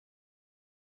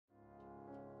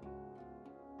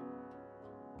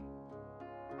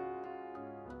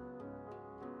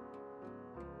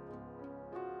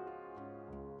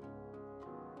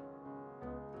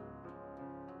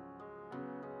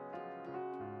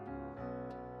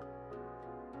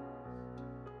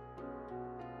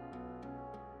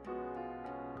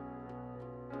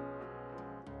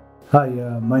Hi,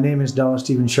 my name is Dawa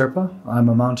Sherpa. I'm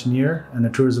a mountaineer and a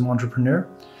tourism entrepreneur.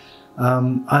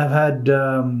 I've had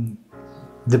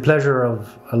the pleasure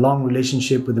of a long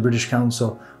relationship with the British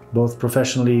Council, both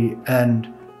professionally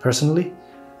and personally.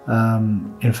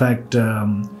 In fact,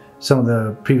 some of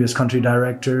the previous country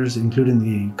directors, including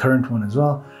the current one as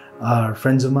well, are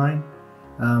friends of mine.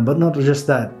 But not just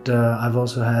that, I've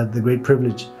also had the great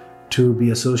privilege to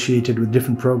be associated with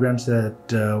different programs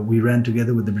that we ran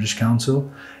together with the British Council.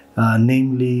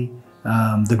 Namely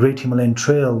the Great Himalayan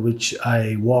Trail, which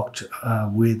I walked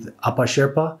with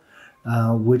Sherpa,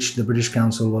 which the British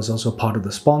Council was also part of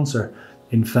the sponsor.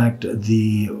 In fact,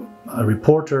 the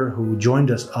reporter who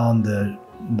joined us on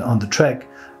the trek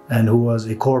and who was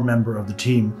a core member of the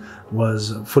team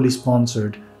was fully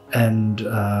sponsored and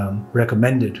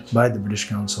recommended by the British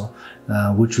Council,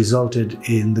 which resulted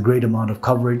in the great amount of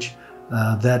coverage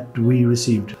that we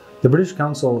received. The British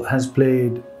Council has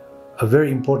played a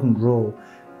very important role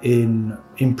in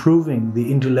improving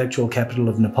the intellectual capital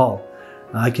of Nepal.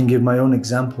 I can give my own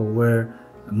example where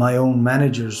my own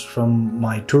managers from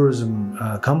my tourism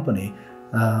company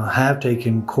have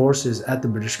taken courses at the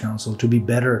British Council to be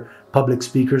better public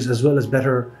speakers as well as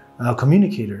better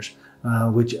communicators,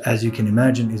 which, as you can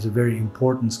imagine, is a very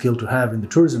important skill to have in the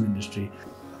tourism industry.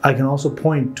 I can also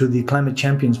point to the Climate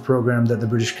Champions program that the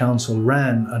British Council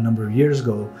ran a number of years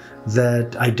ago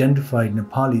that identified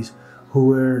Nepalis who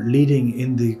were leading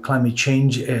in the climate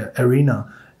change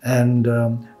arena and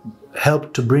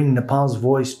helped to bring Nepal's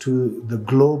voice to the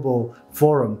global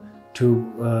forum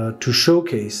to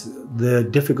showcase the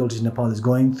difficulties Nepal is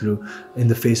going through in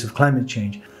the face of climate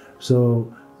change.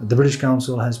 So the British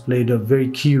Council has played a very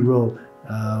key role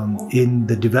in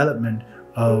the development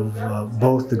of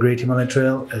both the Great Himalayan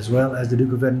Trail as well as the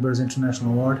Duke of Edinburgh's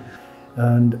International Award.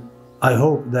 And I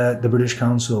hope that the British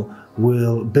Council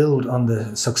will build on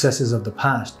the successes of the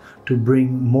past to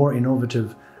bring more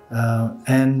innovative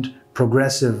and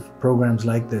progressive programs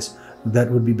like this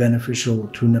that would be beneficial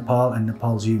to Nepal and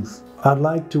Nepal's youth. I'd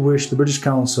like to wish the British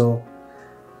Council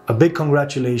a big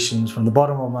congratulations from the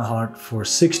bottom of my heart for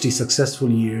 60 successful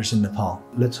years in Nepal.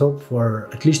 Let's hope for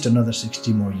at least another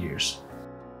 60 more years.